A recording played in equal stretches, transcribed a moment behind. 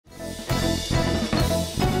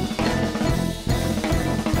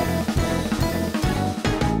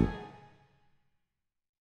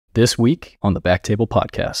This week on the BackTable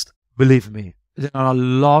podcast. Believe me, there are a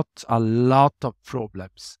lot of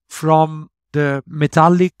problems. From the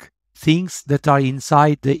metallic things that are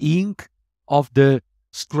inside the ink of the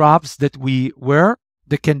scrubs that we wear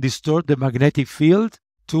that can distort the magnetic field,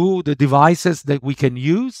 to the devices that we can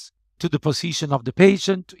use, to the position of the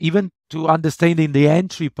patient, even to understanding the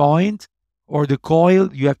entry point or the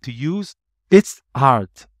coil you have to use. It's hard,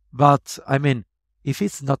 but if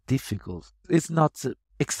it's not difficult, it's not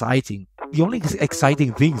exciting. The only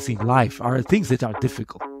exciting things in life are things that are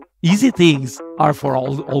difficult. Easy things are for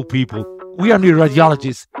all people. We are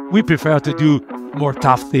neuroradiologists. We prefer to do more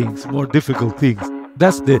tough things, more difficult things.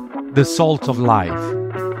 That's the salt of life.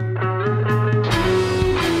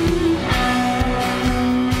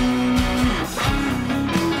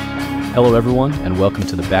 Hello, everyone, and welcome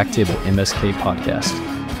to the BackTable MSK podcast,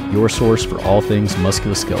 your source for all things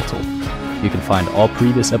musculoskeletal. You can find all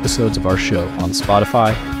previous episodes of our show on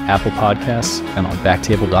Spotify, Apple Podcasts, and on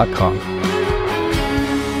BackTable.com.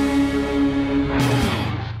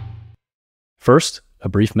 First, a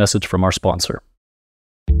brief message from our sponsor.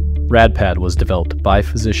 RADPAD was developed by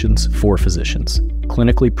physicians for physicians.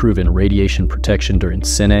 Clinically proven radiation protection during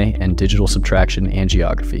cine and digital subtraction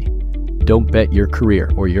angiography. Don't bet your career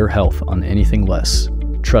or your health on anything less.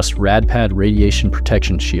 Trust RADPAD radiation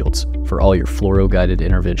protection shields for all your fluoro-guided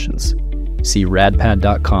interventions. See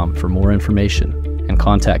radpad.com for more information and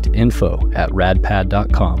contact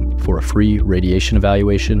info@radpad.com for a free radiation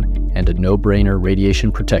evaluation and a no-brainer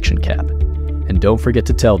radiation protection cap. And don't forget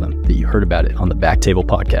to tell them that you heard about it on the BackTable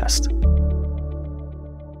podcast.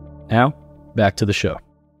 Now, back to the show.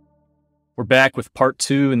 We're back with part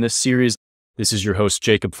 2 in this series. This is your host,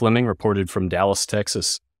 Jacob Fleming, reported from Dallas,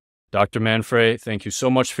 Texas. Dr. Manfre, thank you so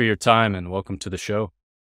much for your time and welcome to the show.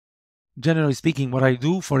 Generally speaking, what I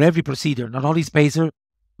do for every procedure, not only spacer,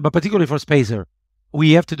 but particularly for spacer,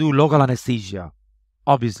 we have to do local anesthesia,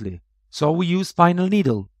 obviously. So we use spinal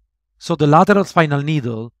needle. So the lateral spinal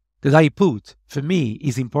needle that I put, for me,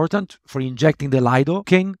 is important for injecting the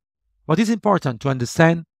lidocaine, but it's important to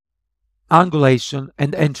understand angulation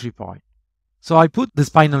and entry point. So I put the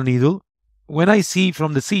spinal needle. When I see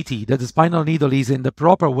from the CT that the spinal needle is in the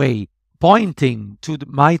proper way, pointing to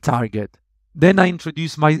my target, then I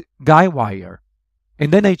introduce my guide wire,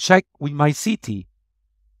 and then I check with my CT.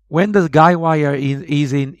 When the guide wire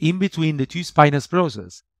is in between the two spinous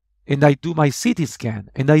processes, and I do my CT scan,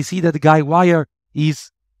 and I see that the guide wire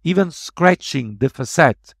is even scratching the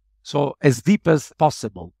facet, so as deep as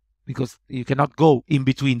possible, because you cannot go in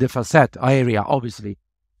between the facet area, obviously.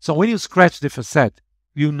 So when you scratch the facet,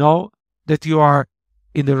 you know that you are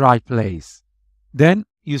in the right place. Then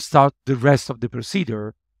you start the rest of the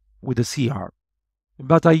procedure with the CR.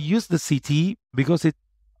 But I use the CT because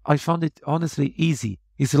I found it honestly easy.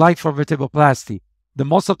 It's like for vertebroplasty. The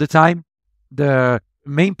most of the time, the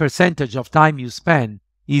main percentage of time you spend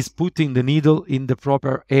is putting the needle in the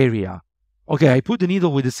proper area. Okay, I put the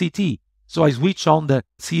needle with the CT, so I switch on the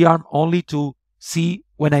C-arm only to see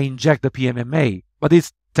when I inject the PMMA, but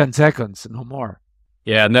it's 10 seconds, no more.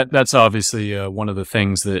 Yeah, and that's obviously one of the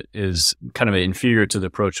things that is kind of inferior to the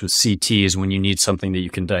approach with CT is when you need something that you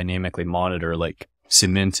can dynamically monitor, like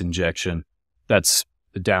cement injection. That's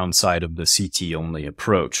the downside of the CT-only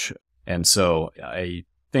approach. And so I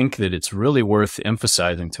think that it's really worth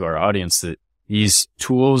emphasizing to our audience that these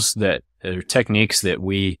tools that are techniques that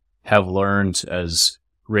we have learned as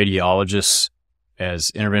radiologists, as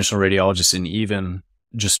interventional radiologists, and even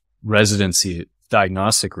just residency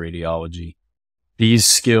diagnostic radiology, these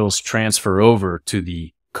skills transfer over to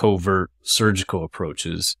the covert surgical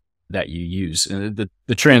approaches that you use. And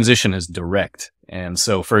the transition is direct. And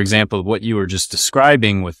so, for example, what you were just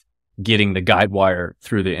describing with getting the guide wire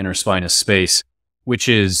through the interspinous space, which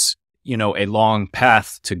is, a long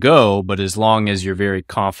path to go, but as long as you're very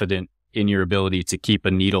confident in your ability to keep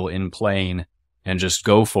a needle in plane and just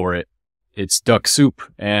go for it, it's duck soup.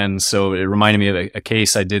 And so it reminded me of a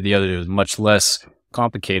case I did the other day. It was much less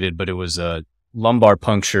complicated, but it was a lumbar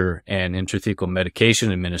puncture and intrathecal medication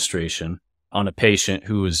administration on a patient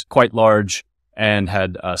who was quite large and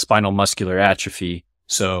had spinal muscular atrophy.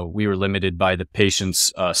 So we were limited by the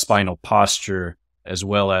patient's spinal posture as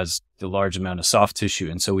well as the large amount of soft tissue.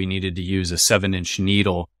 And so we needed to use a 7-inch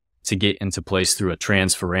needle to get into place through a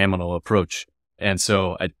transforaminal approach. And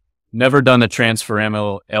so I'd never done a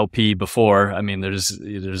transforaminal LP before.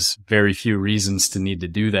 There's very few reasons to need to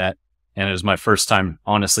do that. And it was my first time,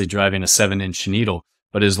 honestly, driving a 7-inch needle.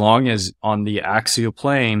 But as long as on the axial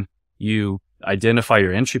plane, you identify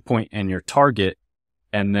your entry point and your target,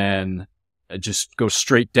 and then just go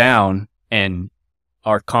straight down and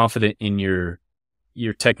are confident in your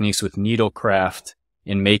techniques with needle craft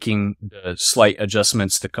in making the slight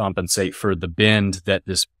adjustments to compensate for the bend that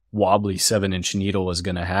this wobbly 7-inch needle is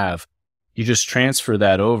going to have. You just transfer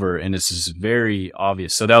that over, and this is very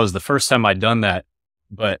obvious. So that was the first time I'd done that,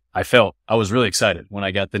 but I was really excited when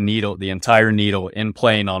I got the needle, the entire needle in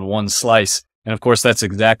plane on one slice. And of course, that's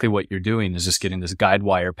exactly what you're doing, is just getting this guide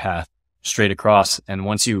wire path straight across. And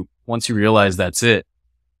once you realize that's it,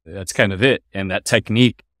 that's kind of it. And that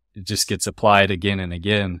technique, it just gets applied again and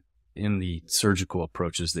again in the surgical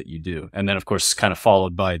approaches that you do. And then of course, kind of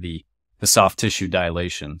followed by the soft tissue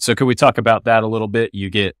dilation. So could we talk about that a little bit? You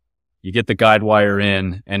get the guide wire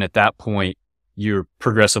in, and at that point, you're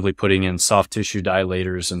progressively putting in soft tissue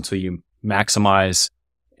dilators until you maximize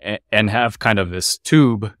and have kind of this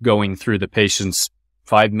tube going through the patient's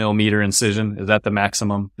 5 millimeter incision. Is that the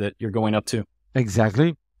maximum that you're going up to?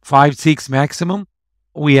 Exactly. 5, 6 maximum.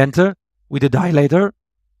 We enter with a dilator.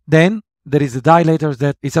 Then there is a dilator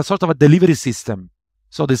that is a sort of a delivery system.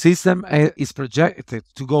 So the system is projected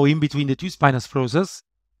to go in between the two spinous process.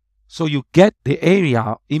 So you get the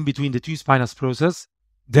area in between the two spinous process.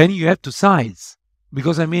 Then you have to size.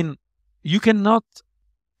 Because, you cannot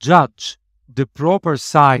judge the proper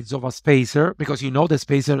size of a spacer because the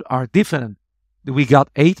spacers are different. We got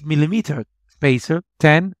 8 millimeter spacer,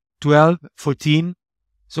 10, 12, 14.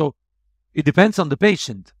 So it depends on the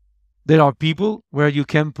patient. There are people where you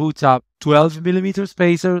can put a 12 millimeter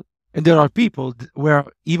spacer, and there are people where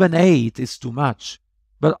even 8 is too much.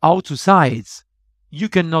 But how to size? You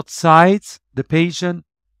cannot size the patient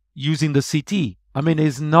using the CT.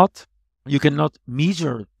 You cannot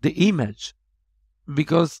measure the image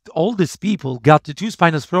because all these people got the two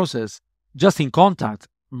spinous process just in contact.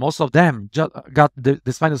 Most of them just got the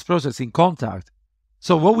spinous process in contact.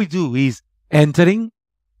 So what we do is entering,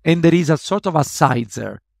 and there is a sort of a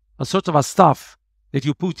sizer, a sort of a stuff that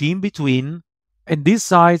you put in between, and these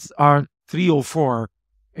sides are 3 or 4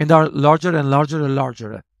 and are larger and larger and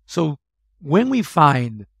larger. So when we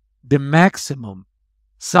find the maximum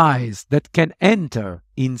size that can enter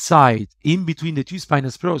inside in between the two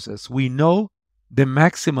spinous process, we know the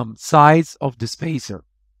maximum size of the spacer.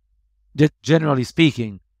 That, generally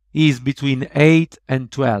speaking, is between 8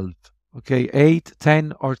 and 12. Okay, 8,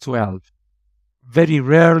 10, or 12. Very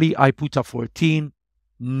rarely I put a 14,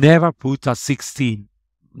 never put a 16,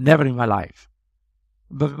 never in my life.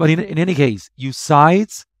 But in any case, you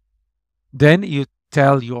size, then you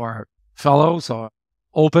tell your fellows or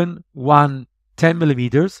open one 10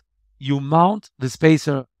 millimeters, you mount the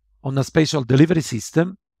spacer on a spatial delivery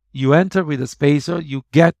system, you enter with the spacer, you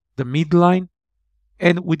get the midline,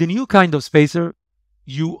 and with the new kind of spacer,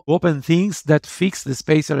 you open things that fix the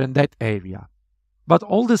spacer in that area. But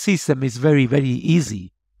all the system is very, very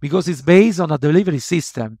easy because it's based on a delivery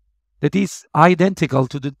system that is identical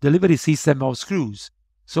to the delivery system of screws.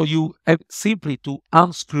 So you have simply to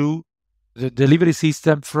unscrew the delivery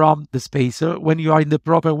system from the spacer when you are in the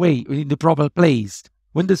proper way, in the proper place.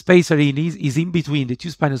 When the spacer is in between the two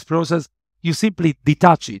spinous process, you simply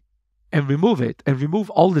detach it and remove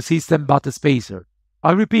all the system but the spacer.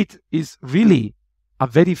 I repeat, it's really a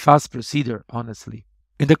very fast procedure, honestly.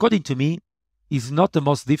 And according to me, it's not the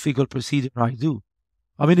most difficult procedure I do.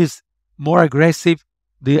 It's more aggressive,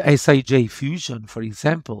 the SIJ fusion, for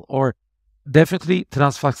example, or definitely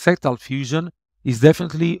transfacettal fusion is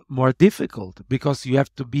definitely more difficult because you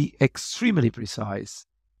have to be extremely precise.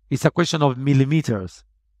 It's a question of millimeters.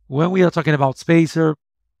 When we are talking about spacer,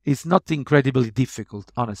 it's not incredibly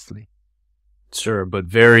difficult, honestly. Sure, but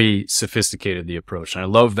very sophisticated, the approach. And I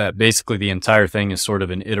love that basically the entire thing is sort of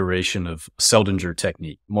an iteration of Seldinger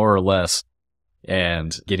technique, more or less,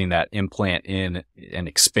 and getting that implant in and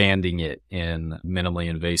expanding it in minimally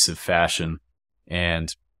invasive fashion.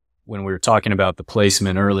 And when we were talking about the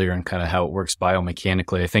placement earlier and kind of how it works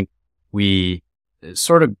biomechanically, I think we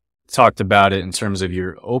sort of talked about it in terms of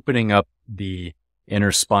you're opening up the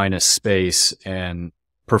interspinous space and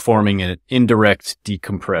performing an indirect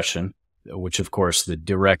decompression, which of course the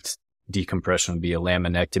direct decompression would be a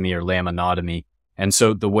laminectomy or laminotomy. And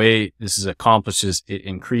so the way this is accomplished is it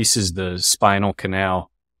increases the spinal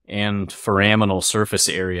canal and foraminal surface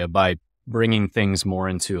area by bringing things more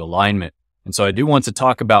into alignment. And so I do want to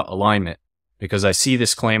talk about alignment because I see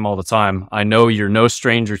this claim all the time. I know you're no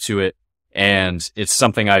stranger to it. And it's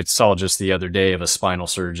something I saw just the other day of a spinal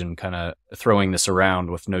surgeon kind of throwing this around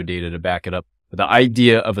with no data to back it up. But the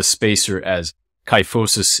idea of a spacer as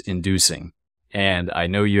kyphosis inducing. And I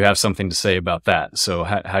know you have something to say about that. So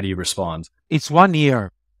how do you respond? It's 1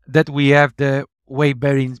 year that we have the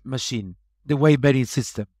weight-bearing machine, the weight-bearing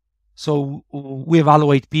system. So we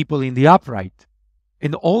evaluate people in the upright.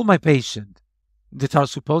 And all my patients that are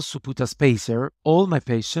supposed to put a spacer, all my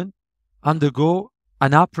patients undergo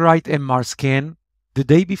an upright MR scan the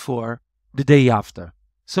day before, the day after.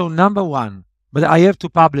 So number one, but I have to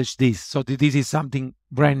publish this, so this is something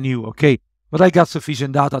brand new, okay? But I got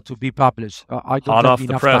sufficient data to be published. I don't Hot have off the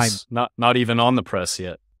enough press, time. not even on the press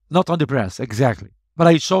yet. Not on the press, exactly. But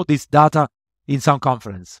I showed this data in some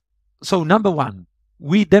conference. So number one,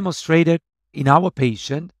 we demonstrated in our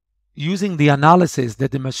patient using the analysis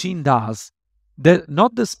that the machine does that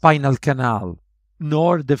not the spinal canal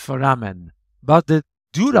nor the foramen, but the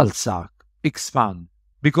dural sac expand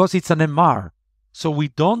because it's an MR. So we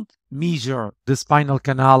don't measure the spinal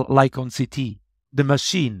canal like on CT. The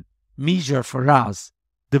machine measure for us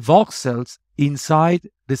the voxels inside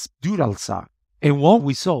this dural sac. And what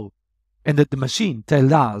we saw, and that the machine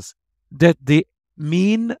tells us that the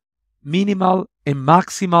mean, minimal, and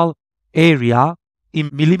maximal area in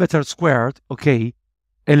millimeters squared, okay,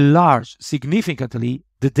 enlarged significantly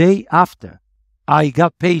the day after. I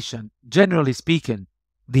got patient, generally speaking,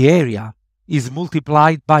 the area is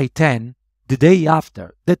multiplied by 10 the day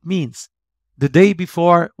after. That means the day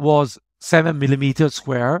before was 7 millimeters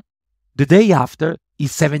square, the day after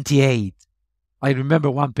is 78. I remember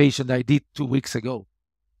one patient I did 2 weeks ago.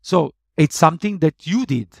 So it's something that you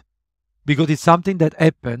did because it's something that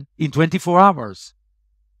happened in 24 hours.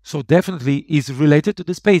 So definitely is related to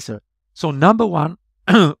the spacer. So number one,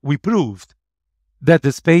 we proved that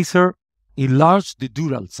the spacer enlarged the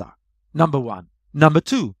dural sac. Number one. Number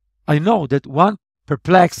two, I know that one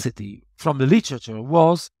perplexity from the literature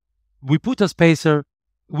was we put a spacer,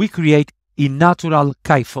 we create a natural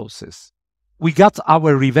kyphosis. We got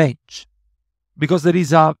our revenge because there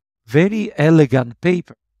is a very elegant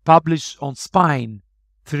paper published on Spine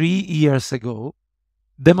 3 years ago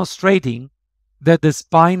demonstrating that the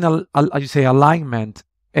spinal alignment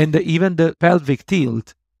and even the pelvic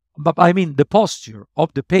tilt, but I mean the posture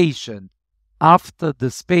of the patient after the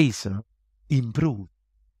spacer improved.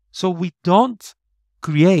 So we don't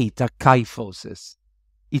create a kyphosis.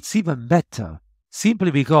 It's even better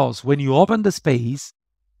simply because when you open the space,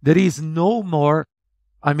 there is no more,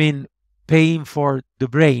 pain for the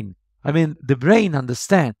brain. The brain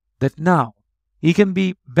understands that now it can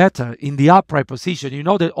be better in the upright position. You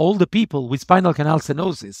know that all the people with spinal canal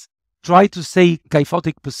stenosis try to stay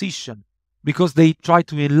kyphotic position because they try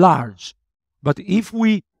to enlarge. But if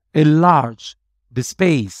we enlarge the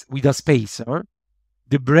space with a spacer,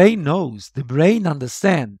 the brain knows, the brain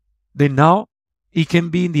understands that now it can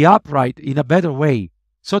be in the upright in a better way.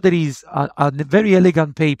 So there is a very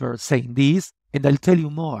elegant paper saying this, and I'll tell you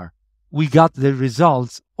more. We got the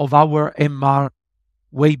results of our MR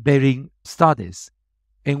weight-bearing studies,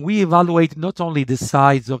 and we evaluate not only the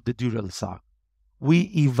size of the dural sac,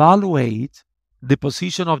 we evaluate the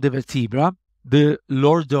position of the vertebra, the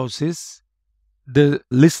lordosis, the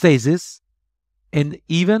listhesis, and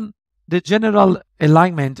even the general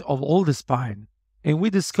alignment of all the spine. And we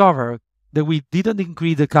discovered that we didn't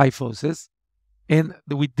increase the kyphosis and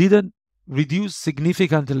that we didn't reduce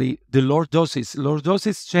significantly the lordosis.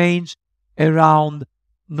 Lordosis change around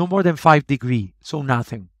no more than 5 degrees, so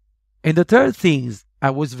nothing. And the third thing I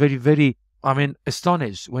was very,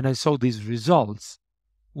 astonished when I saw these results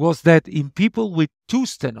was that in people with 2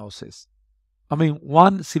 stenosis,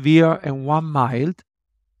 one severe and one mild,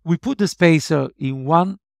 we put the spacer in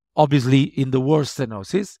one, obviously in the worst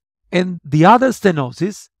stenosis, and the other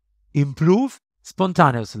stenosis improve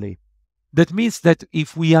spontaneously. That means that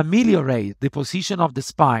if we ameliorate the position of the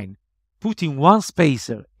spine, putting one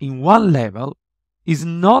spacer in one level is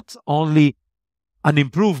not only an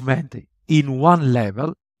improvement in one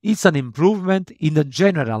level, it's an improvement in the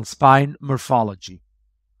general spine morphology.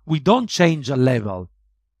 We don't change a level,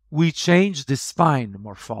 we change the spine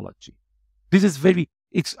morphology. This is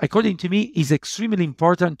according to me, is extremely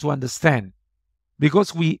important to understand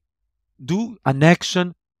because we do an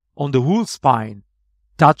action on the whole spine,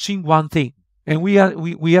 touching one thing. And we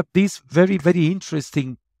have these very, very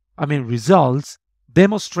interesting, results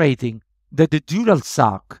demonstrating that the dural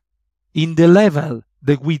sac in the level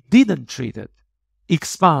that we didn't treat it,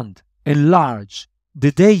 expand, enlarge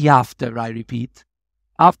the day after, I repeat,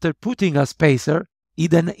 after putting a spacer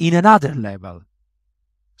in another level.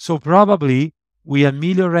 So probably we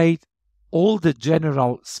ameliorate all the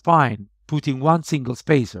general spine putting one single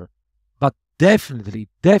spacer, but definitely,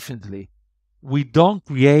 we don't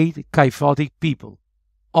create kyphotic people.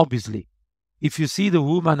 Obviously, if you see the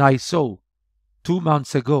woman I saw 2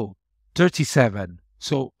 months ago, 37,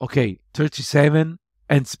 so 37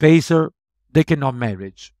 and spacer, they cannot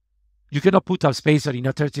marriage. You cannot put a spacer in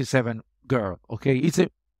a 37 girl, okay?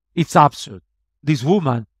 It's absurd. This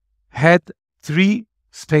woman had 3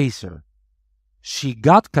 spacer. She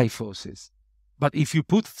got kyphosis. But if you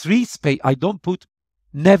put 3 space, I don't put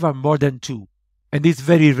never more than 2. And it's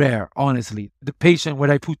very rare, honestly, the patient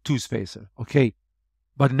where I put 2 spacer, okay?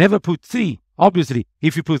 But never put 3. Obviously,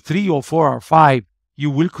 if you put 3 or 4 or 5,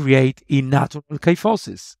 you will create unnatural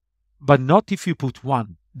kyphosis, but not if you put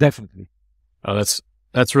 1, definitely. Oh,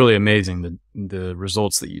 that's really amazing, the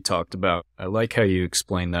results that you talked about. I like how you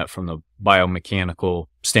explained that from the biomechanical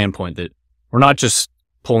standpoint, that we're not just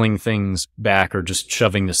pulling things back or just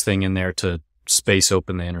shoving this thing in there to space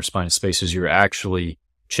open the interspinous spaces. You're actually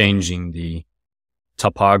changing the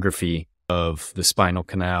topography of the spinal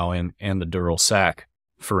canal and the dural sac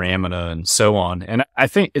foramina and so on. And I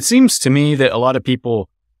think it seems to me that a lot of people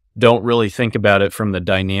don't really think about it from the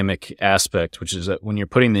dynamic aspect, which is that when you're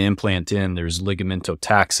putting the implant in, there's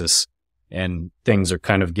ligamentaotaxis and things are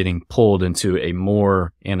kind of getting pulled into a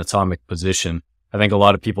more anatomic position. I think a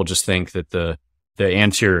lot of people just think that the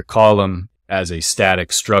anterior column as a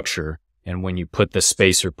static structure, and when you put the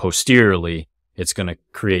spacer posteriorly, it's going to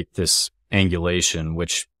create this angulation,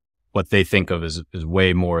 which what they think of is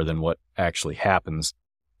way more than what actually happens.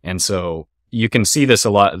 And so you can see this a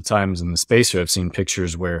lot of times in the spacer. I've seen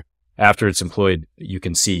pictures where after it's employed, you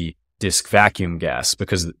can see disc vacuum gas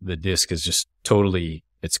because the disc is just totally,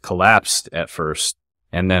 it's collapsed at first.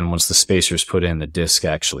 And then once the spacer is put in, the disc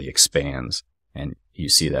actually expands and you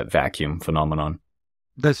see that vacuum phenomenon.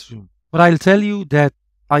 That's true. But I'll tell you that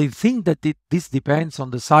I think that this depends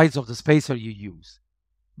on the size of the spacer you use.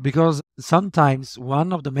 Because sometimes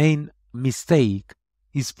one of the main mistake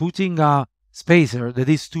is putting a spacer that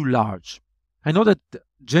is too large. I know that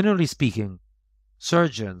generally speaking,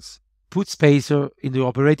 surgeons put spacer in the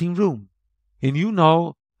operating room. And you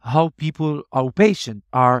know how patients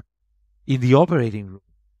are in the operating room.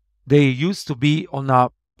 They used to be on a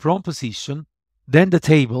prone position, then the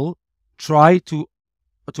table try to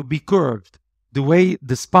be curved the way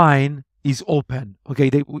the spine is open. Okay,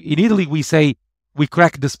 in Italy we say we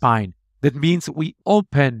crack the spine. That means we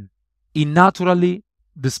open unnaturally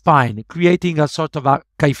the spine, creating a sort of a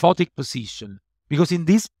kyphotic position. Because in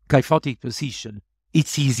this kyphotic position,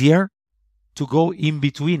 it's easier to go in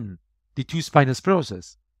between the 2 spinous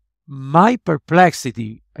processes. My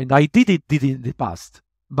perplexity, and I did it in the past,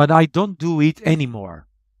 but I don't do it anymore.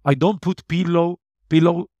 I don't put pillow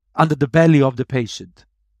under the belly of the patient.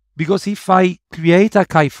 Because if I create a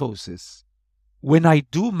kyphosis, when I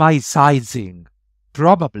do my sizing,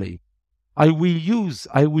 probably I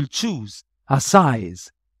will choose a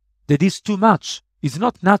size that is too much. It's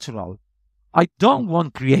not natural. I don't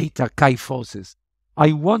want to create a kyphosis.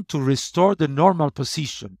 I want to restore the normal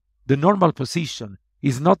position. The normal position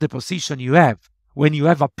is not the position you have when you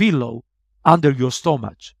have a pillow under your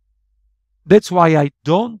stomach. That's why I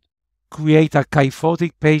don't create a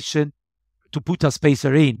kyphotic patient to put a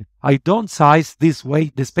spacer in. I don't size this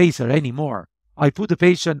way the spacer anymore. I put the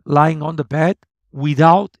patient lying on the bed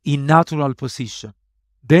without unnatural position.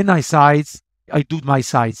 Then I do my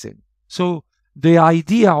sizing. So the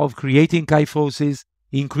idea of creating kyphosis,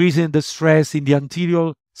 increasing the stress in the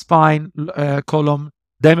anterior spine column,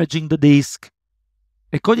 damaging the disc,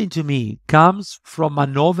 according to me, comes from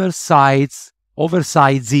an oversizing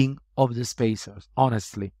of the spacers,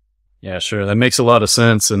 honestly. Yeah, sure. That makes a lot of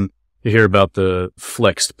sense. And you hear about the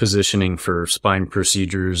flexed positioning for spine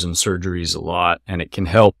procedures and surgeries a lot, and it can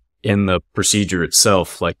help in the procedure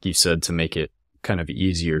itself, like you said, to make it kind of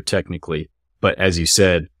easier technically. But as you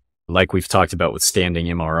said, like we've talked about with standing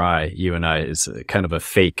MRI, you and I, is kind of a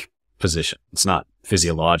fake position. It's not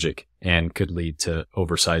physiologic and could lead to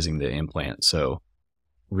oversizing the implant. So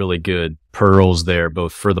really good pearls there,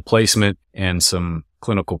 both for the placement and some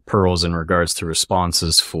clinical pearls in regards to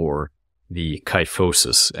responses for the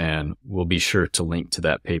kyphosis. And we'll be sure to link to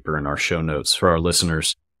that paper in our show notes for our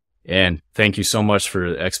listeners. And thank you so much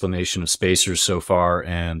for the explanation of spacers so far.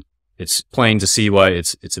 And it's plain to see why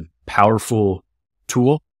it's a powerful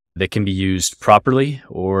tool that can be used properly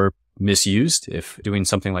or misused if doing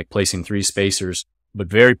something like placing 3 spacers, but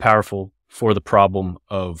very powerful for the problem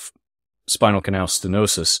of spinal canal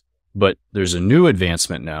stenosis. But there's a new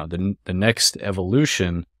advancement now. The next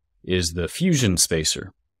evolution is the fusion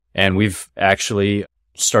spacer. And we've actually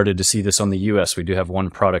started to see this on the US. We do have one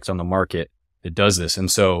product on the market that does this.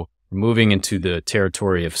 And so we're moving into the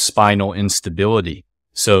territory of spinal instability.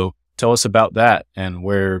 So tell us about that and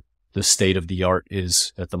where the state of the art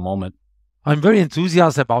is at the moment. I'm very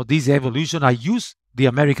enthusiastic about this evolution. I use the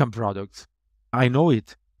American product. I know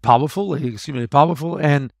it. Powerful, extremely powerful.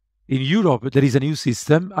 And in Europe, there is a new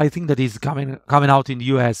system. I think that is coming out in the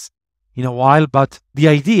US in a while. But the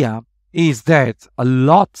idea is that a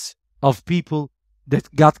lot of people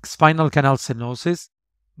that got spinal canal stenosis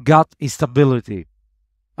got instability.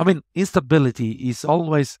 I mean, instability is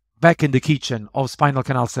always back in the kitchen of spinal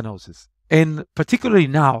canal stenosis. And particularly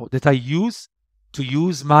now that I use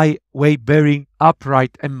my weight-bearing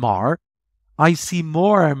upright MR, I see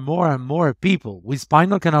more and more and more people with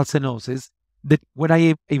spinal canal stenosis that when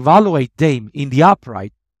I evaluate them in the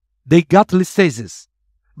upright, they got listhesis.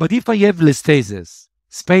 But if I have listhesis,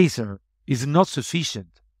 spacer is not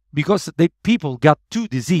sufficient because the people got two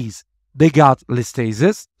diseases. They got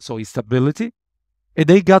listhesis, so instability, and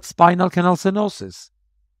they got spinal canal stenosis.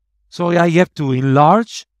 So I have to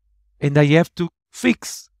enlarge and I have to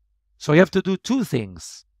fix. So I have to do two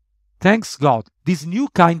things. Thanks God, this new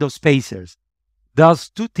kind of spacers does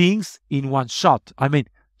two things in one shot. I mean,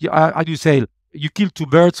 how do you say, you kill two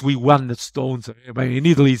birds with one stone. I mean, in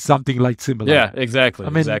Italy, it's something like similar. Yeah, exactly. I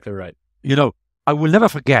mean, exactly right. You know, I will never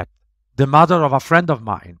forget the mother of a friend of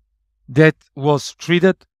mine that was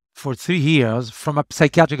treated for 3 years from a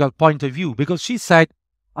psychiatrical point of view because she said,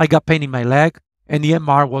 I got pain in my leg and the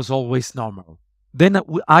MR was always normal. Then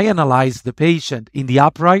I analyzed the patient in the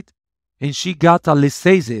upright and she got a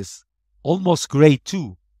listhesis, almost grade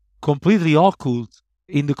 2, completely occult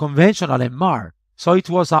in the conventional MR. So it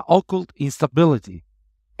was an occult instability.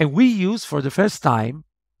 And we used for the first time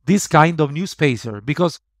this kind of new spacer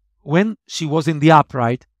because when she was in the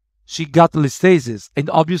upright, she got listhesis and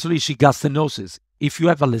obviously she got stenosis. If you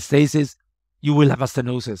have a listhesis, you will have a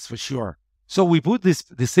stenosis for sure. So we put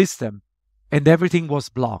the system and everything was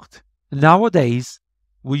blocked. Nowadays,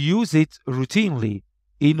 we use it routinely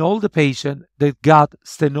in all the patients that got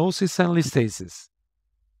stenosis and listhesis.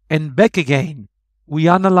 And back again, we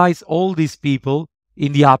analyze all these people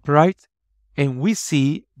in the upright and we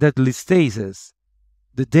see that listhesis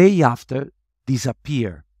the day after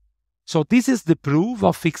disappear. So this is the proof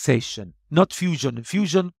of fixation, not fusion.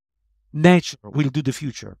 Fusion, nature will do the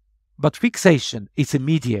future. But fixation is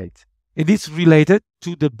immediate. And it's related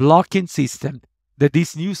to the blocking system that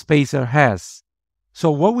this new spacer has.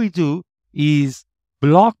 So what we do is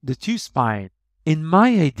block the two spine. In my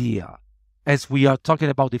idea, as we are talking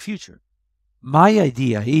about the future, my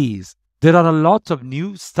idea is there are a lot of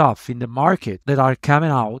new stuff in the market that are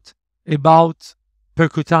coming out about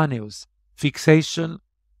percutaneous fixation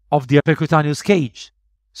of the percutaneous cage.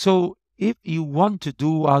 So if you want to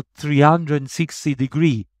do a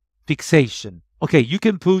 360-degree fixation, okay, you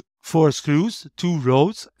can put 4 screws, 2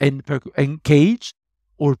 rods, and cage,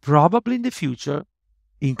 or probably in the future,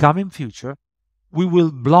 in coming future, we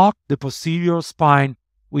will block the posterior spine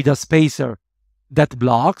with a spacer that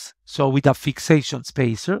blocks, so with a fixation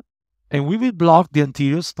spacer, and we will block the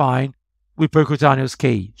anterior spine with percutaneous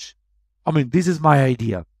cage. I mean, this is my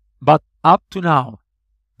idea. But up to now,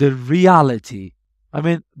 the reality,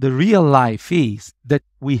 the real life is that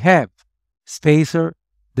we have spacer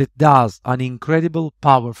that does an incredible,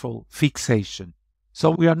 powerful fixation. So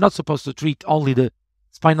we are not supposed to treat only the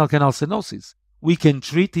spinal canal stenosis. We can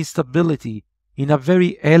treat instability in a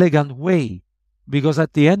very elegant way, because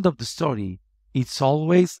at the end of the story, it's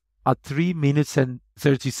always a 3 minutes and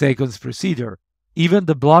 30 seconds procedure. Even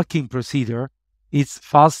the blocking procedure is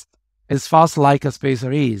as fast like a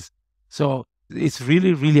spacer is. So it's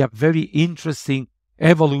really, really a very interesting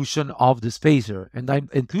evolution of the spacer. And I'm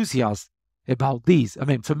enthusiastic about this.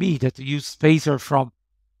 For me, that I use spacer from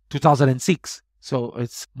 2006. So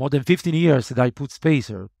it's more than 15 years that I put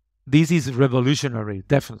spacer. This is revolutionary,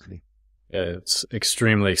 definitely. Yeah, it's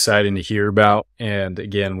extremely exciting to hear about. And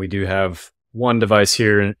again, we do have one device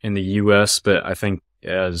here in the US, but I think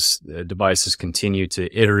as the devices continue to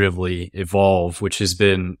iteratively evolve, which has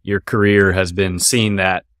been, your career has been seeing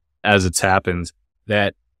that as it's happened,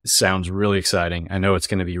 that sounds really exciting. I know it's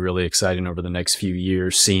going to be really exciting over the next few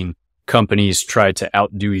years, seeing companies try to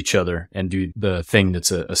outdo each other and do the thing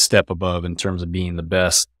that's a step above in terms of being the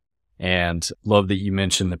best. And love that you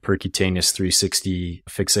mentioned the percutaneous 360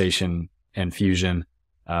 fixation and fusion.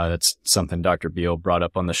 That's something Dr. Beal brought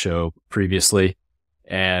up on the show previously.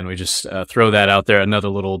 And we just throw that out there, another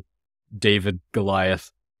little David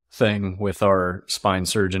Goliath thing with our spine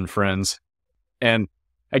surgeon friends. And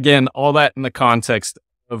again, all that in the context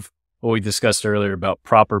of what we discussed earlier about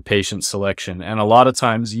proper patient selection. And a lot of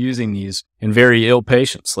times using these in very ill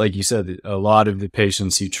patients. Like you said, a lot of the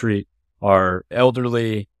patients you treat are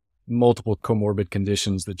elderly, multiple comorbid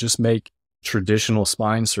conditions that just make traditional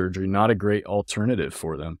spine surgery not a great alternative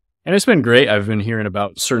for them. And it's been great. I've been hearing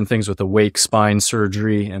about certain things with awake spine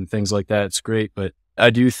surgery and things like that. It's great. But I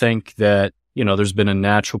do think that, there's been a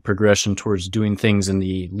natural progression towards doing things in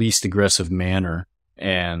the least aggressive manner,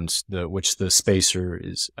 and which the spacer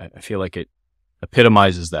is, I feel like it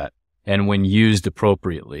epitomizes that. And when used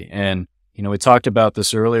appropriately, and, We talked about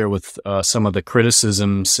this earlier with some of the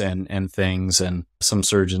criticisms and things, and some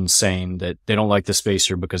surgeons saying that they don't like the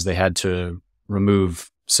spacer because they had to remove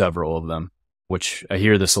several of them, which I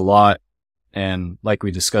hear this a lot. And like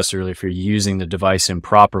we discussed earlier, if you're using the device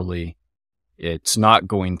improperly, it's not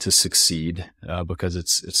going to succeed because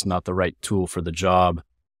it's not the right tool for the job.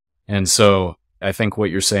 And so I think what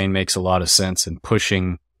you're saying makes a lot of sense in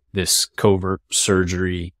pushing this covert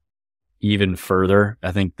surgery even further.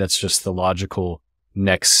 I think that's just the logical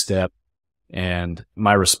next step. And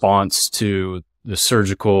my response to the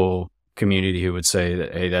surgical community who would say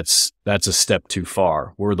that, hey, that's a step too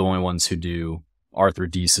far. We're the only ones who do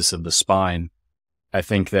arthrodesis of the spine. I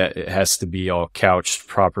think that it has to be all couched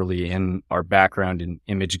properly in our background in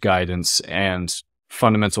image guidance and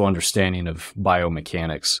fundamental understanding of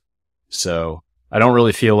biomechanics. So I don't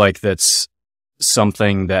really feel like that's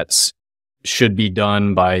something that should be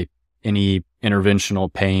done by any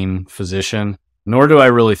interventional pain physician, nor do I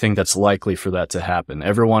really think that's likely for that to happen.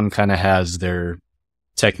 Everyone kind of has their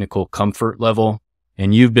technical comfort level,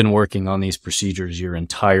 and you've been working on these procedures your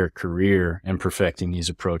entire career and perfecting these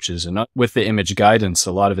approaches. And with the image guidance,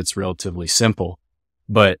 a lot of it's relatively simple,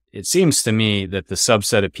 but it seems to me that the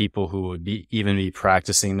subset of people who would even be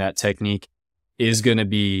practicing that technique is going to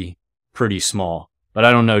be pretty small. But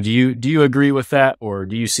I don't know. Do you agree with that, or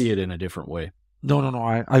do you see it in a different way? No.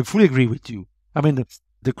 I fully agree with you. I mean,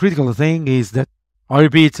 the critical thing is that, I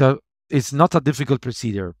repeat, it's not a difficult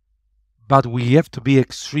procedure, but we have to be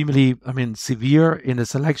extremely, severe in the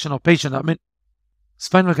selection of patients.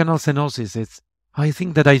 Spinal canal stenosis, I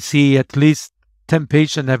think that I see at least 10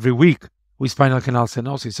 patients every week with spinal canal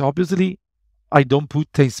stenosis. Obviously, I don't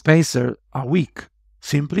put 10 spacer a week,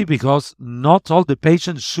 simply because not all the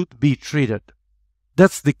patients should be treated.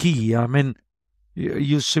 That's the key.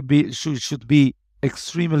 You should be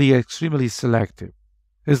extremely selective.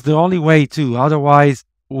 It's the only way to. Otherwise,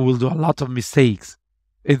 we will do a lot of mistakes,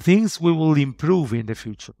 and things we will improve in the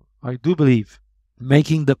future. I do believe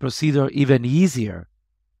making the procedure even easier,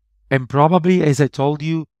 and probably, as I told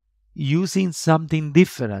you, using something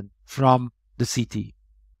different from the CT,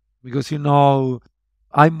 because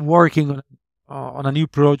I'm working on a new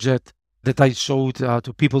project that I showed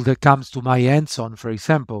to people that comes to my hands-on, for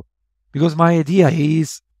example. Because my idea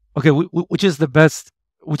is, okay, which is the best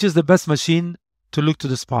machine to look to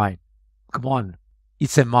the spine? Come on,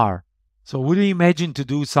 it's MR. So would you imagine to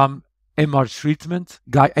do some MR treatment,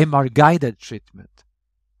 MR guided treatment?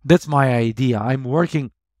 That's my idea. I'm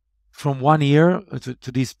working from 1 year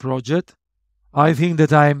to this project. I think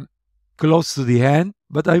that I'm close to the end,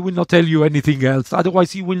 but I will not tell you anything else.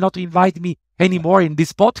 Otherwise, you will not invite me anymore in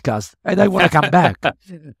this podcast, and I want to come back.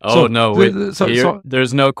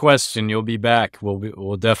 There's no question you'll be back.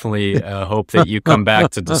 We'll definitely hope that you come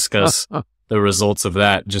back to discuss the results of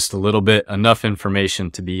that. Just a little bit, enough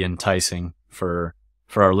information to be enticing for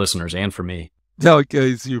our listeners and for me.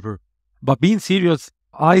 Okay, super. But being serious,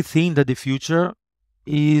 I think that the future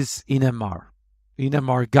is in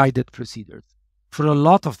MR guided procedures for a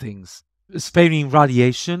lot of things. Sparing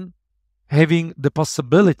radiation, having the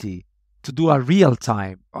possibility to do a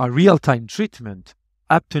real-time treatment.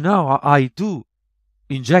 Up to now, I do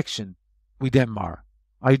injection with MR.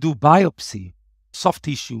 I do biopsy, soft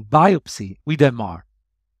tissue biopsy with MR,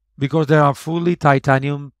 because there are fully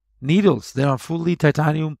titanium needles. There are fully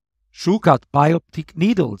titanium TrueCut bioptic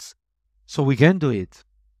needles. So we can do it.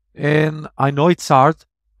 And I know it's hard.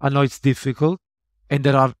 I know it's difficult. And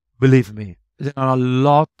believe me, there are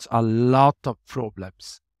a lot of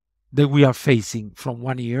problems that we are facing from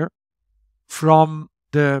 1 year, from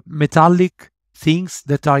the metallic things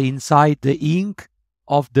that are inside the ink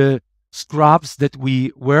of the scrubs that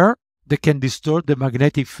we wear that can distort the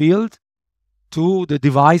magnetic field, to the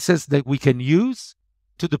devices that we can use,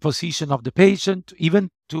 to the position of the patient,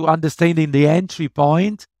 even to understanding the entry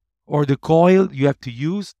point or the coil you have to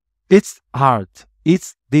use. It's hard.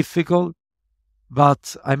 It's difficult.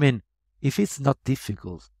 But if it's not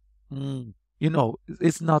difficult,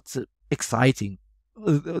 it's not exciting.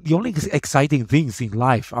 The only exciting things in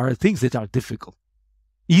life are things that are difficult.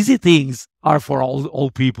 Easy things are for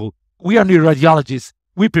all people. We are neuroradiologists.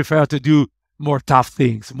 We prefer to do more tough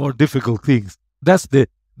things, more difficult things. That's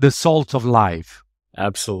the salt of life.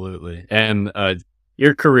 Absolutely. And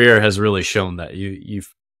your career has really shown that.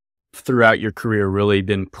 You've throughout your career really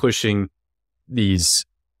been pushing these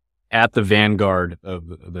at the vanguard of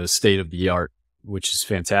the state of the art, which is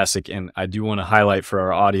fantastic. And I do want to highlight for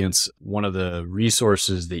our audience one of the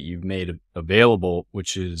resources that you've made available,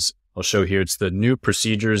 which is, I'll show here, it's the New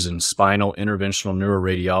Procedures in Spinal Interventional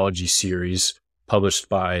Neuroradiology series published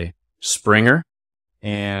by Springer.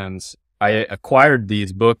 And I acquired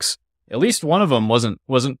these books at least one of them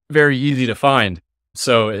wasn't very easy to find.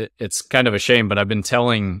 So it's kind of a shame, but I've been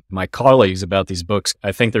telling my colleagues about these books.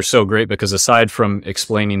 I think they're so great because aside from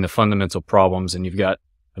explaining the fundamental problems, and you've got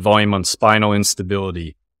a volume on spinal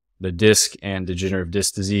instability, the disc and degenerative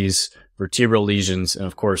disc disease, vertebral lesions, and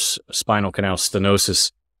of course, spinal canal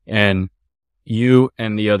stenosis. And you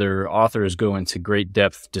and the other authors go into great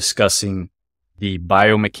depth discussing the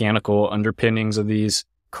biomechanical underpinnings of these,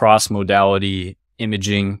 cross-modality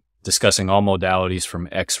imaging, discussing all modalities from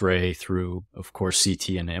X-ray through, of course, CT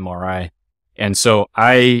and MRI. And so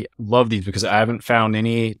I love these because I haven't found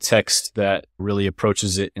any text that really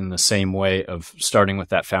approaches it in the same way of starting with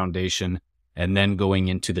that foundation and then going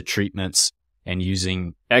into the treatments and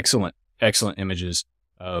using excellent images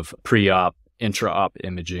of pre-op, intra-op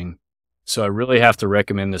imaging. So I really have to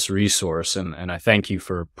recommend this resource, and I thank you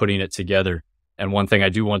for putting it together. And one thing I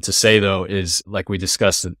do want to say, though, is like we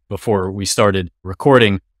discussed before we started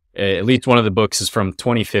recording, at least one of the books is from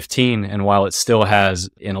 2015. And while it still has,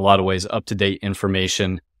 in a lot of ways, up-to-date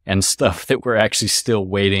information and stuff that we're actually still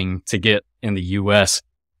waiting to get in the US,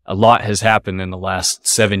 a lot has happened in the last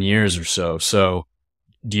 7 years or so. So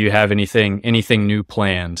do you have anything new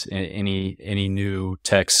planned, any new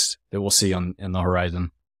texts that we'll see in the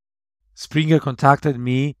horizon? Springer contacted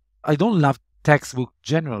me. I don't love textbook,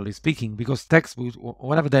 generally speaking, because textbooks,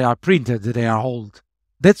 whenever they are printed, they are old.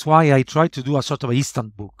 That's why I try to do a sort of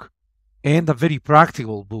instant book and a very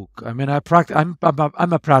practical book. I mean, I'm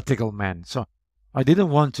a practical man, so I didn't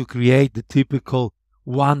want to create the typical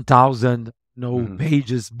 1,000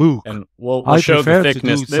 pages book. And we'll show the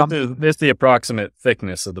thickness. This is the approximate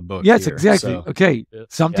thickness of the book. Yes, here. exactly. So, okay,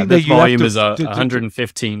 something this that you volume have to, is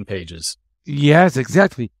 115 pages. Yes,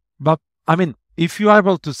 exactly. But I mean, if you are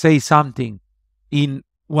able to say something in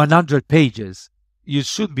 100 pages, you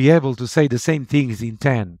should be able to say the same things in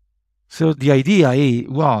 10. So the idea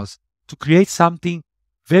was to create something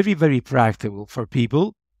very, very practical for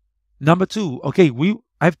people. Number two, okay, we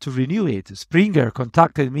have to renew it. Springer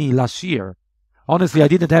contacted me last year. Honestly, I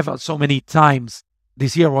didn't have so many times.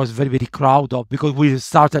 This year was very, very crowded because we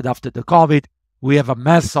started after the COVID. We have a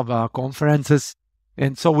mess of conferences,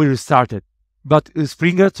 and so we restarted. But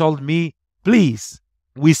Springer told me, please,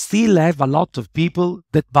 we still have a lot of people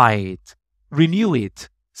that buy it. Renew it.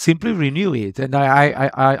 Simply renew it. And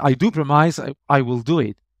I do promise I will do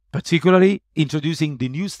it. Particularly introducing the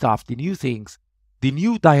new stuff, the new things, the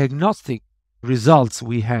new diagnostic results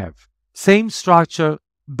we have. Same structure,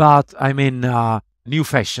 but I mean, new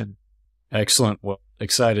fashion. Excellent. Well,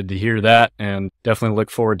 excited to hear that, and definitely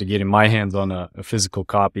look forward to getting my hands on a physical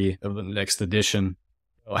copy of the next edition.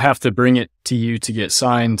 I'll have to bring it to you to get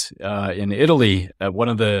signed in Italy at one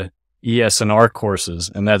of the ES&R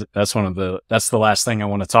courses, and that's the last thing I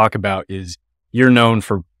want to talk about. Is you're known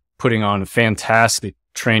for putting on a fantastic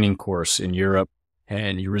training course in Europe,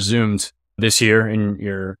 and you resumed this year in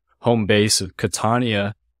your home base of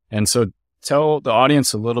Catania. And so tell the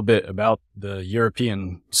audience a little bit about the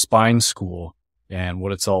European Spine School and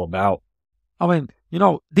what it's all about. I mean,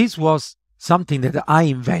 this was something that I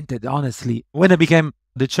invented, honestly, when I became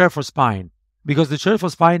the chair for spine, because the chair for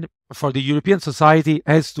spine for the European Society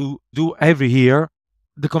has to do every year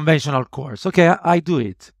the conventional course. Okay, I do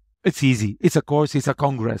it. It's easy. It's a course. It's a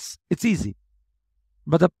congress. It's easy.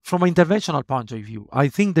 But from an interventional point of view, I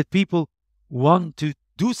think that people want to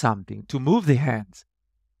do something, to move the hands.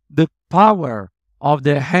 The power of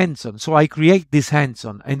the hands-on. So I create this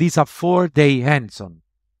hands-on, and it's a 4-day hands-on.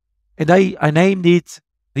 And I named it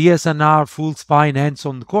the ES&R Full Spine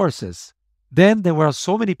Hands-on Courses. Then there were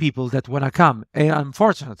so many people that want to come, and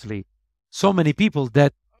unfortunately, so many people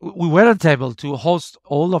that we weren't able to host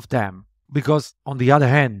all of them, because on the other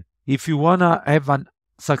hand, if you want to have a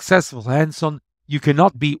successful hands-on, you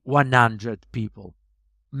cannot be 100 people.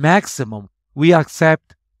 Maximum, we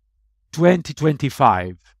accept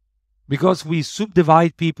 20-25, because we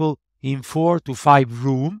subdivide people in 4 to 5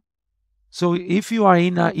 rooms. So if you are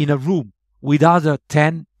in a room with other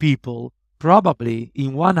 10 people, probably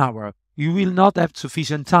in 1 hour, you will not have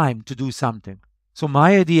sufficient time to do something. So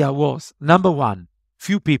my idea was, number one,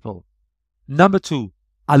 few people. Number two,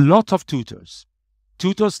 a lot of tutors.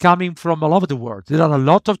 Tutors coming from all over the world. There are a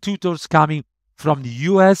lot of tutors coming from the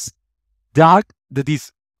US. Doug, that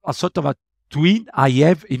is a sort of a twin I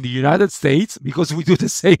have in the United States, because we do the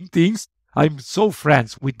same things. I'm so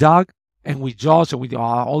friends with Doug and with Josh and with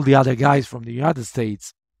all the other guys from the United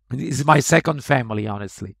States. It's my second family,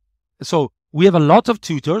 honestly. So we have a lot of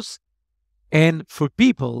tutors. And for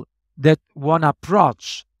people that want to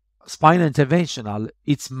approach spine interventional,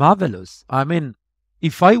 it's marvelous. I mean,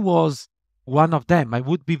 if I was one of them, I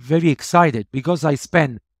would be very excited, because I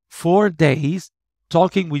spend 4 days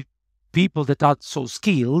talking with people that are so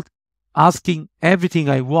skilled, asking everything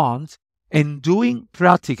I want and doing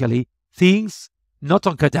practically things not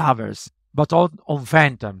on cadavers, but on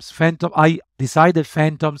phantoms. I decided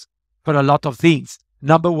phantoms for a lot of things.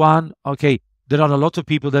 Number one, okay, there are a lot of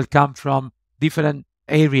people that come from different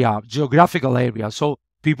geographical area. So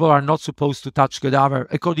people are not supposed to touch cadaver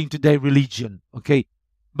according to their religion, okay?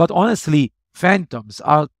 But honestly, phantoms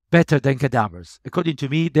are better than cadavers. According to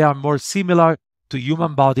me, they are more similar to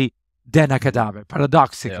human body than a cadaver,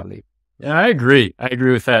 paradoxically. Yeah, I agree. I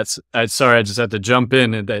agree with that. Sorry, I just had to jump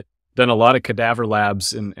in and done a lot of cadaver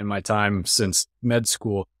labs in my time since med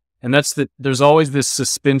school. And there's always this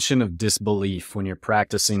suspension of disbelief when you're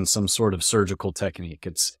practicing some sort of surgical technique.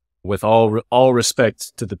 It's with all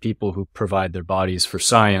respect to the people who provide their bodies for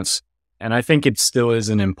science. And I think it still is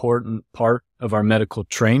an important part of our medical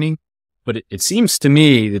training. But it seems to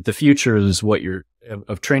me that the future is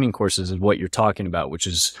of training courses is what you're talking about, which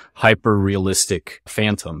is hyper-realistic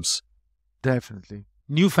phantoms. Definitely.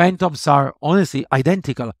 New phantoms are honestly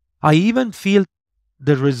identical. I even feel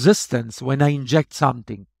the resistance when I inject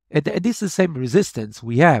something. And this is the same resistance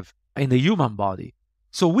we have in the human body.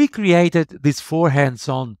 So we created this 4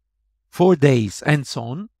 hands-on, 4 days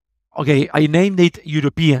hands-on. Okay, I named it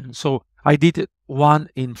European. So I did one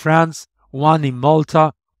in France, one in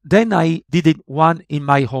Malta. Then I did it one in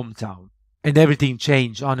my hometown. And everything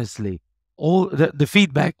changed, honestly. All the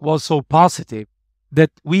feedback was so positive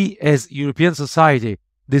that we as European Society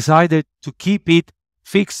decided to keep it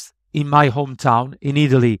fixed in my hometown in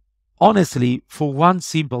Italy. Honestly, for one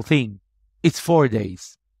simple thing, it's 4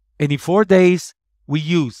 days. And in 4 days, we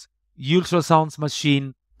use ultrasound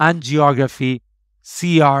machine, angiography,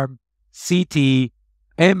 C-arm, CT,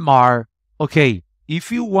 MR. Okay,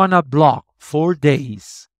 if you want to block 4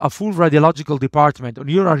 days, a full radiological department or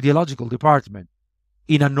neuroradiological department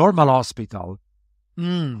in a normal hospital,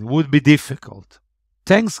 would be difficult.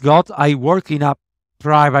 Thanks God, I work in a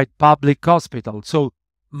private public hospital. So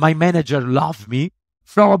my manager loved me.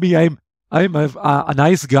 Probably I'm a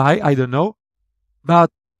nice guy, I don't know. But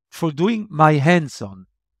for doing my hands-on,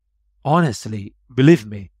 honestly, believe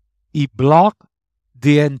me, it blocked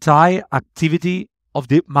the entire activity of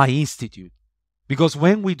my institute. Because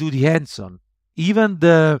when we do the hands-on, even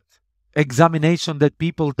the examination that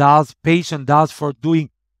patient does for doing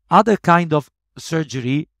other kind of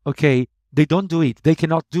surgery, okay, they don't do it. They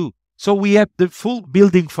cannot do. So we have the full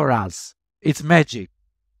building for us. It's magic.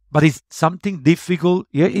 But it's something difficult.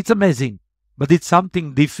 Yeah, it's amazing. But it's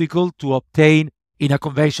something difficult to obtain in a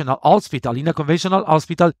conventional hospital. In a conventional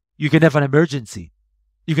hospital, you can have an emergency.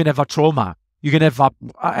 You can have a trauma. You can have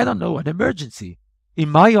an emergency. In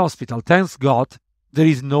my hospital, thanks God, there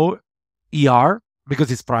is no ER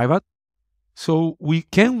because it's private. So we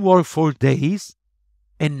can work 4 days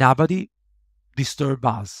and nobody disturb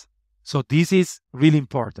us. So this is really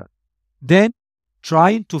important. Then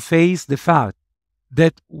trying to face the fact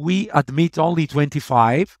that we admit only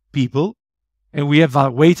 25 people and we have a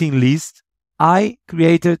waiting list, I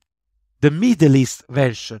created the Middle East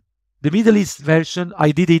version. The Middle East version,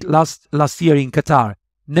 I did it last year in Qatar.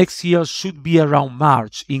 Next year should be around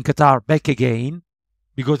March in Qatar, back again,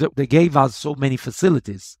 because they gave us so many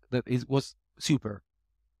facilities that it was super.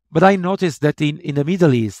 But I noticed that in the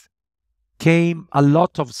Middle East came a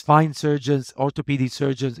lot of spine surgeons, orthopedic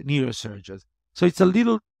surgeons, neurosurgeons. So it's a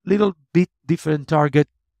little bit different target.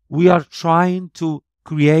 We are trying to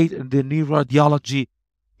create the neuroradiology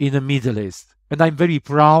in the Middle East. And I'm very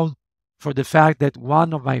proud for the fact that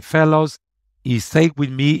one of my fellows, he stayed with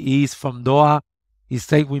me, he is from Doha, he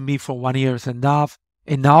stayed with me for 1 year and a half,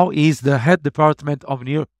 and now he's the head department of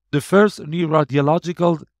the first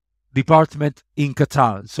neuroradiological department in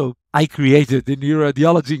Qatar. So I created the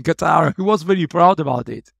neuroradiology in Qatar. I was very proud about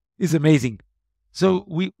it. It's amazing. So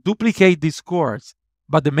we duplicate this course,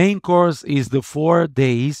 but the main course is the 4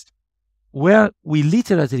 days where we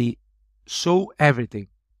literally show everything.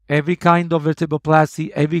 Every kind of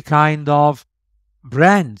vertebroplasty, every kind of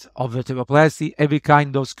brand of vertebroplasty, every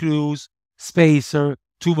kind of screws, spacer,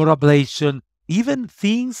 tumor ablation, even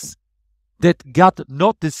things that got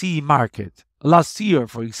not the CE market. Last year,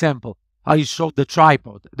 for example, I showed the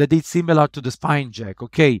tripod that is similar to the spine jack.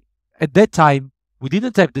 Okay, at that time, we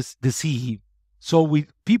didn't have the CE. So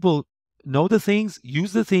people know the things,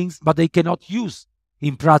 use the things, but they cannot use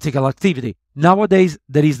in practical activity. Nowadays,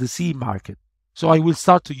 there is the CE market. So I will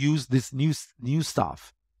start to use this new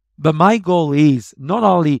stuff. But my goal is not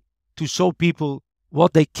only to show people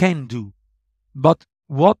what they can do, but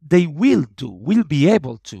what they will do, will be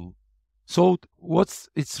able to. So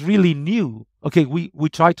it's really new. Okay, we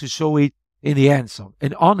try to show it in the hands-on.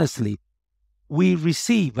 And honestly, we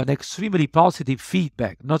receive an extremely positive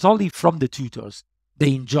feedback, not only from the tutors,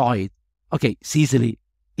 they enjoy it. Okay, Sicily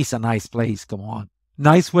is a nice place, come on.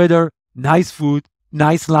 Nice weather, nice food,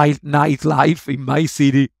 nice nightlife in my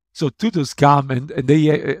city. So tutors come and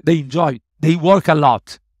they enjoy it. They work a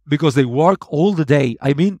lot because they work all the day.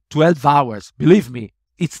 I mean, 12 hours. Believe me,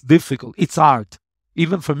 it's difficult. It's hard.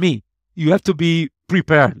 Even for me, you have to be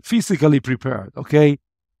prepared, physically prepared, okay?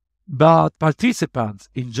 But participants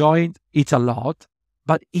enjoyed it a lot,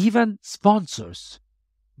 but even sponsors,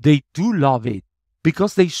 they do love it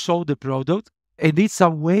because they show the product, and it's a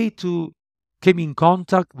way to come in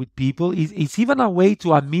contact with people. It's even a way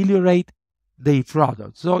to ameliorate their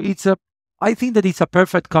product. So I think that it's a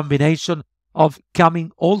perfect combination of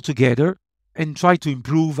coming all together and try to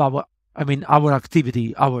improve our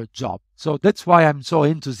activity, our job. So that's why I'm so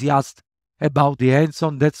enthusiastic about the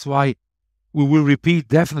hands-on. That's why we will repeat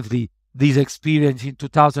definitely this experience in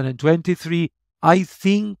 2023. I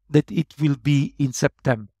think that it will be in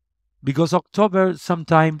September because October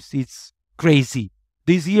sometimes it's crazy.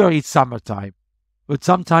 This year it's summertime, but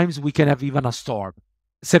sometimes we can have even a storm.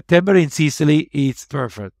 September in Sicily is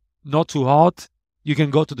perfect. Not too hot. You can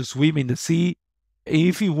go to the swim in the sea.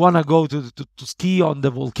 If you want to go to ski on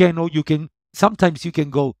the volcano, sometimes you can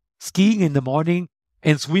go skiing in the morning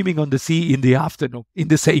and swimming on the sea in the afternoon, in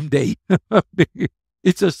the same day.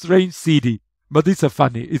 It's a strange city, but it's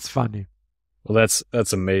funny. Well,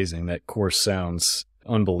 that's amazing. That course sounds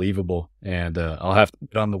unbelievable. And I'll have to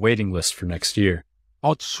put on the waiting list for next year.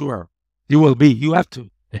 Oh, sure. You will be. You have to.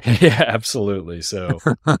 Yeah, absolutely. So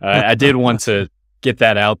I did want to get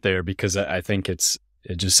that out there because I think it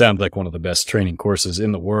just sounds like one of the best training courses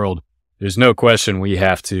in the world. There's no question we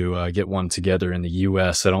have to get one together in the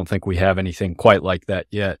U.S. I don't think we have anything quite like that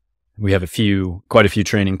yet. We have quite a few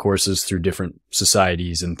training courses through different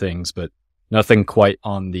societies and things, but nothing quite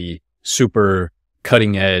on the super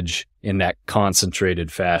cutting edge in that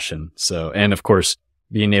concentrated fashion. So, and of course,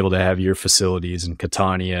 being able to have your facilities in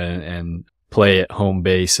Catania and play at home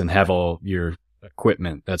base and have all your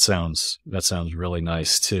equipment, that sounds really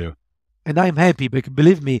nice too. And I'm happy because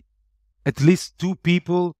believe me, at least 2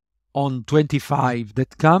 people on 25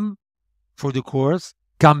 that come for the course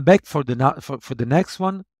come back for the next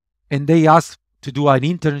one, and they ask to do an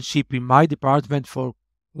internship in my department for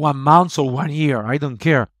 1 month or 1 year. I don't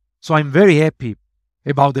care. So I'm very happy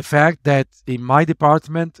about the fact that in my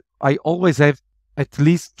department I always have at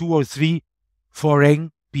least 2 or 3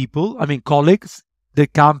 foreign people, colleagues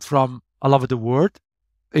that come from all over the world.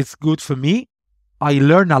 It's good for me. I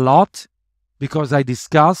learn a lot because I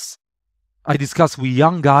discuss with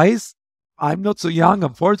young guys. I'm not so young,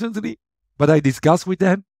 unfortunately, but I discuss with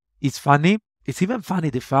them. It's funny. It's even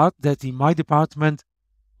funny the fact that in my department,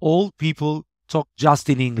 all people talk just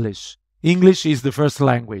in English. English is the first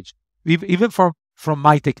language. Even from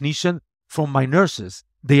my technician, from my nurses,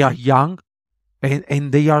 they are young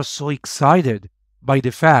and they are so excited by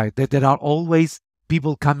the fact that there are always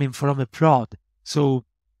people coming from abroad. So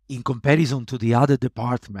in comparison to the other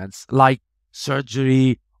departments, like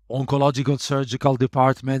surgery, oncological surgical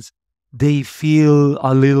departments, they feel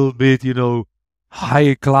a little bit,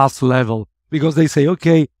 high class level because they say,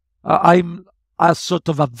 okay, I'm a sort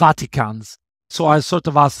of a Vatican. So I'm sort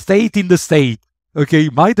of a state in the state. Okay,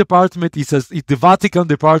 my department is the Vatican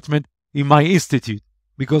department in my institute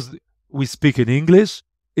because we speak in English.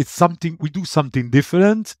 We do something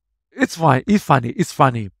different. It's fine. It's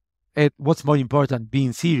funny. And what's more important,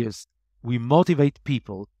 being serious, we motivate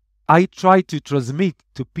people. I try to transmit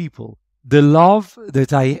to people the love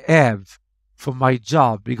that I have for my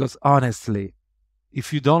job because honestly,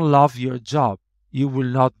 if you don't love your job, you will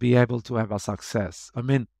not be able to have a success.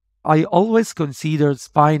 I always considered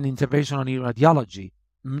spine interventional neuroradiology,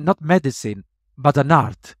 not medicine, but an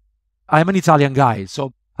art. I'm an Italian guy,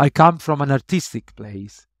 so I come from an artistic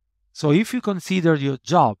place. So if you consider your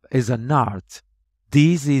job as an art,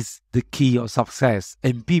 this is the key of success,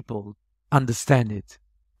 and people understand it.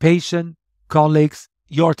 Patient, colleagues,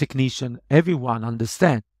 your technician, everyone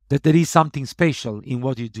understand that there is something special in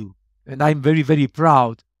what you do. And I'm very, very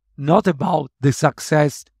proud, not about the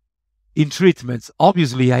success in treatments.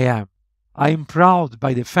 Obviously, I am. I am proud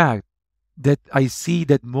by the fact that I see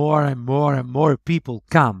that more and more and more people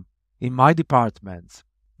come in my departments.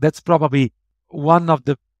 That's probably one of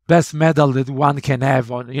the best medal that one can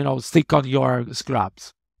have on, stick on your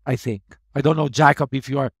scrubs, I think. I don't know, Jacob, if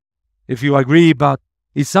you agree, but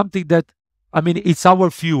it's something that, it's our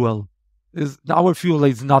fuel. Our fuel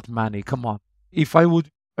is not money. Come on. If I would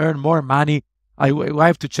earn more money, I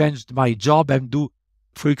have to change my job and do,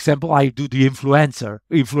 for example, I do the influencer.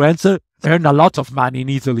 Influencer earn a lot of money in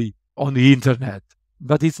Italy on the internet.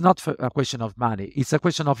 but it's not a question of money. It's a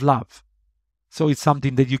question of love. So it's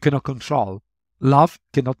something that you cannot control. Love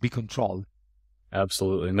cannot be controlled.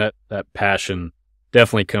 Absolutely. And that passion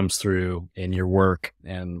definitely comes through in your work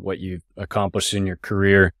and what you've accomplished in your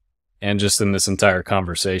career and just in this entire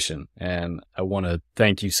conversation. And I want to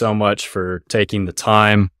thank you so much for taking the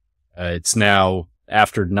time. It's now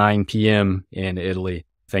after 9 p.m. in Italy.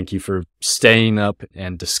 Thank you for staying up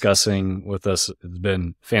and discussing with us. It's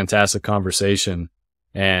been a fantastic conversation,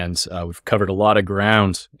 and we've covered a lot of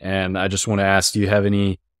ground. And I just want to ask, do you have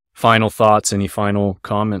any final thoughts, any final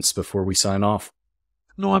comments before we sign off?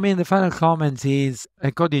 No, I mean, the final comment is,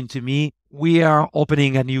 according to me, we are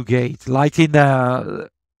opening a new gate, like in the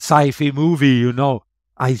sci-fi movie,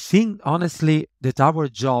 I think, honestly, that our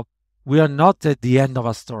job, we are not at the end of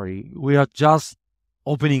a story. We are just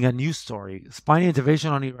opening a new story. Spinal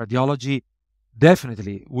interventional neuroradiology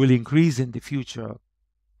definitely will increase in the future.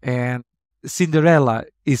 And Cinderella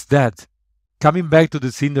is dead. Coming back to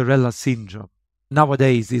the Cinderella syndrome.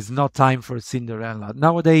 Nowadays is not time for Cinderella.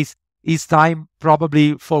 Nowadays is time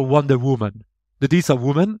probably for Wonder Woman. That is a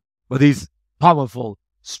woman, but is powerful,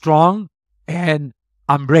 strong, and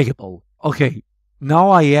unbreakable. Okay, now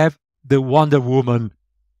I have the Wonder Woman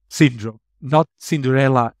syndrome, not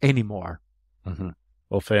Cinderella anymore. Mm-hmm.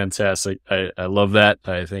 Well, fantastic. I love that.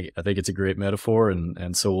 I think it's a great metaphor.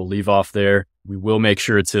 And so we'll leave off there. We will make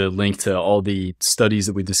sure to link to all the studies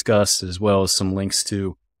that we discussed, as well as some links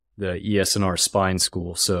to the ESNR Spine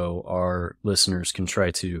School. So our listeners can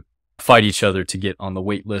try to fight each other to get on the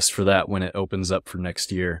wait list for that when it opens up for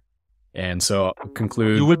next year. And so I'll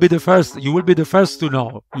conclude. You will be the first. You will be the first to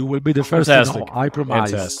know. You will be the first Fantastic. To know. I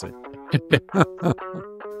promise. Fantastic.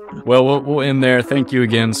 Well, we'll end there. Thank you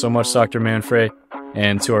again so much, Dr. Manfre.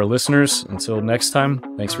 And to our listeners, until next time,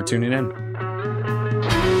 thanks for tuning in.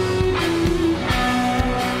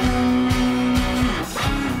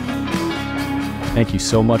 Thank you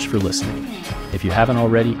so much for listening. If you haven't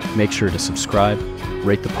already, make sure to subscribe,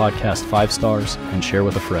 rate the podcast 5 stars, and share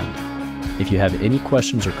with a friend. If you have any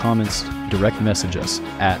questions or comments, direct message us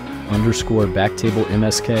at _BackTable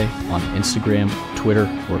MSK on Instagram, Twitter,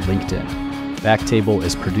 or LinkedIn. BackTable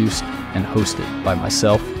is produced and hosted by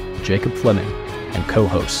myself, Jacob Fleming, and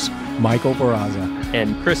co-hosts Michael Barraza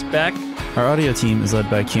and Chris Beck. Our audio team is led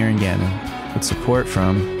by Kieran Gannon, with support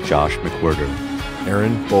from Josh McWhirter,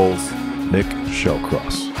 Aaron Bowles, Nick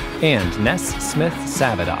Shellcross, and Ness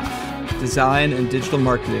Smith-Savadoff. Design and digital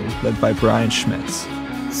marketing led by Brian Schmitz.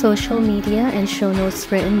 Social media and show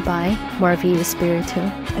notes written by Marvi Espiritu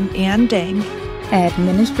and Ann Dang.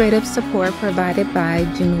 Administrative support provided by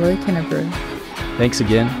Junrui Kinabu. Thanks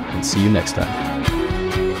again, and see you next time.